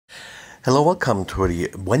Hello, welcome to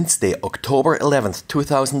the Wednesday, October 11th,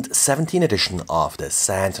 2017 edition of the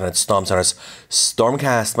SANS Internet Storm Center's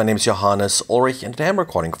Stormcast. My name is Johannes Ulrich and today I'm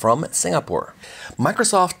recording from Singapore.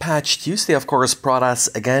 Microsoft Patch Tuesday, of course, brought us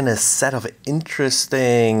again a set of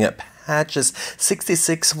interesting patches,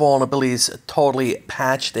 66 vulnerabilities totally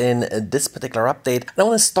patched in this particular update. And I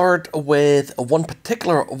want to start with one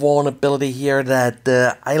particular vulnerability here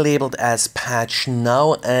that I labeled as Patch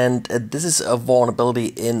Now, and this is a vulnerability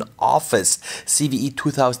in Office CVE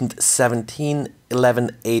 2017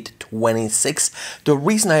 11.8.26. The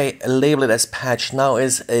reason I label it as Patch Now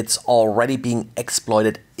is it's already being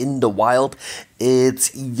exploited in the wild.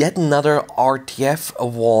 It's yet another RTF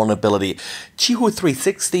vulnerability.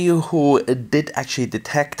 Chihu360, who did actually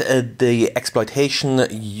detect the exploitation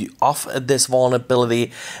of this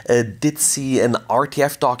vulnerability, did see an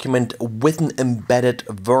RTF document with an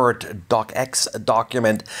embedded Word docx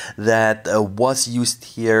document that was used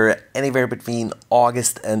here anywhere between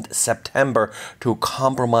August and September to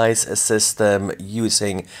compromise a system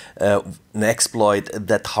using an exploit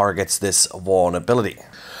that targets this vulnerability.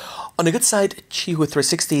 On the good side,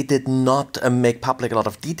 Chihu360 did not make public a lot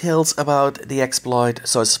of details about the exploit,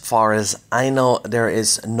 so as far as I know, there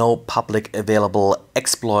is no public available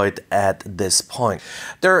exploit at this point.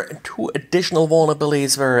 There are two additional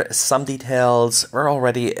vulnerabilities where some details were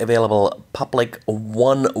already available public.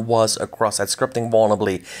 One was a cross-site scripting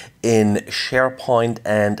vulnerability in SharePoint,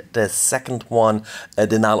 and the second one, a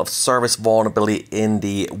denial of service vulnerability in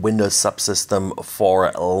the Windows subsystem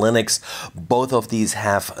for Linux. Both of these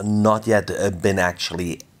have not yet been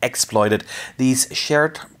actually exploited. These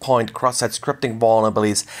SharePoint cross-site scripting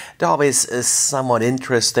vulnerabilities, they're always somewhat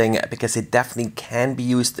interesting because they definitely can be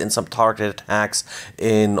used in some targeted attacks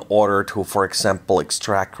in order to, for example,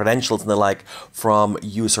 extract credentials and the like from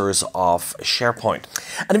users of SharePoint.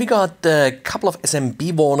 And we got a couple of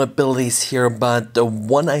SMB vulnerabilities here, but the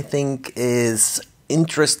one I think is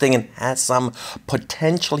interesting and has some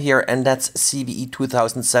potential here, and that's CVE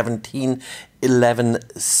 2017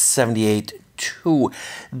 11.78.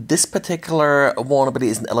 This particular vulnerability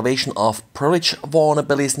is an elevation of privilege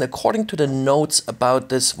vulnerabilities, and according to the notes about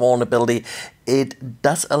this vulnerability, it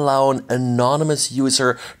does allow an anonymous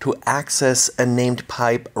user to access a named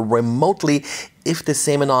pipe remotely if the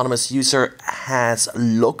same anonymous user has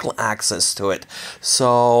local access to it.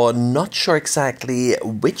 So not sure exactly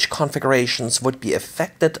which configurations would be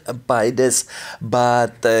affected by this,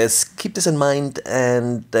 but keep this in mind,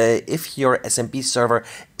 and if your SMB server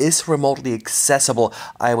is remotely accessible,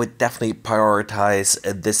 I would definitely prioritize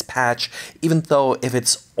this patch, even though if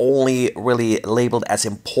it's only really labeled as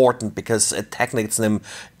important because technically it's an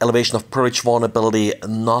elevation of privilege vulnerability,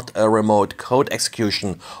 not a remote code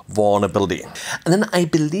execution vulnerability. And then I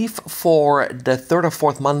believe for the third or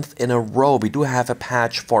fourth month in a row, we do have a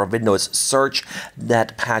patch for Windows Search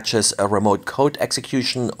that patches a remote code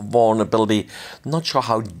execution vulnerability. Not sure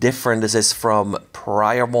how different this is from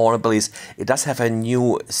prior vulnerabilities. It does have a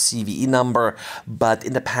new CVE number, but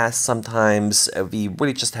in the past sometimes we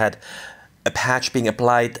really just had a patch being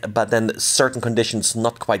applied, but then certain conditions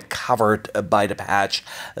not quite covered by the patch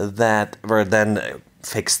that were then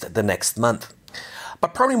fixed the next month.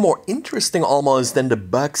 But probably more interesting almost than the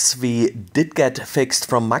bugs we did get fixed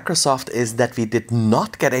from Microsoft is that we did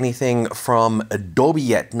not get anything from Adobe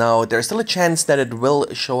yet. Now, there's still a chance that it will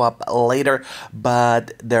show up later,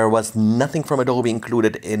 but there was nothing from Adobe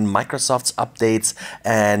included in Microsoft's updates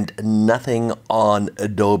and nothing on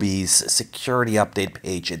Adobe's security update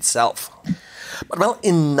page itself. But well,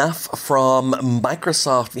 enough from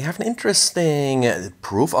Microsoft. We have an interesting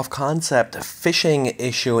proof of concept phishing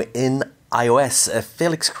issue in iOS.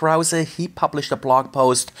 Felix Krause, he published a blog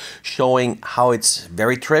post showing how it's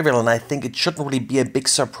very trivial, and I think it shouldn't really be a big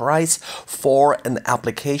surprise for an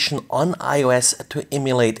application on iOS to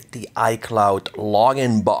emulate the iCloud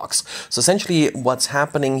login box. So essentially what's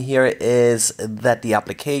happening here is that the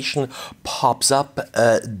application pops up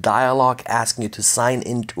a dialog asking you to sign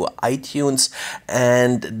into iTunes,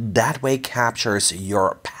 and that way captures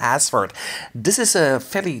your password. This is a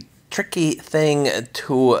fairly tricky thing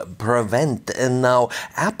to prevent, and now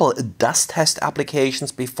Apple does test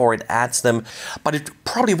applications before it adds them, but it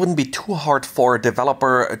probably wouldn't be too hard for a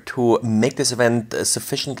developer to make this event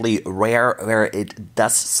sufficiently rare where it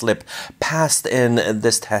does slip past in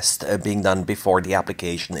this test being done before the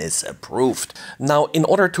application is approved. Now, in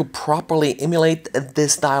order to properly emulate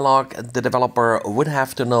this dialog, the developer would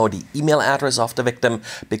have to know the email address of the victim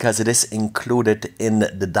because it is included in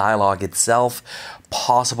the dialog itself.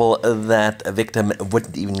 Possible that a victim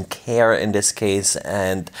wouldn't even care in this case,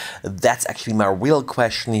 and that's actually my real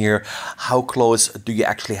question here. How close do you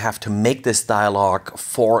actually have to make this dialogue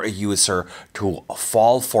for a user to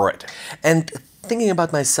fall for it? And thinking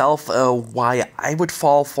about myself, why I would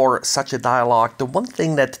fall for such a dialogue, the one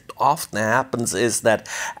thing that often happens is that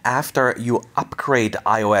after you upgrade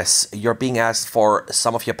iOS, you're being asked for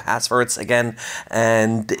some of your passwords again,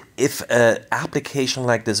 and if an application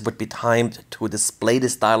like this would be timed to display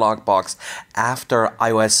this dialog box after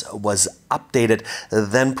iOS was updated,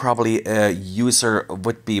 then probably a user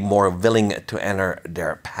would be more willing to enter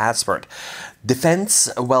their password. Defense,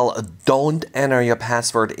 well, don't enter your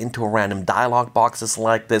password into random dialog boxes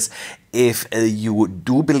like this. If you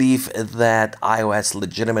do believe that iOS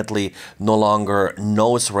legitimately no longer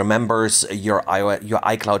remembers your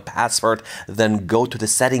iCloud password, then go to the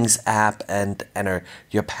Settings app and enter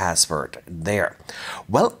your password there.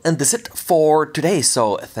 Well, and that's it for today.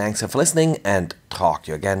 So thanks for listening, and talk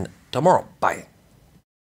to you again tomorrow. Bye.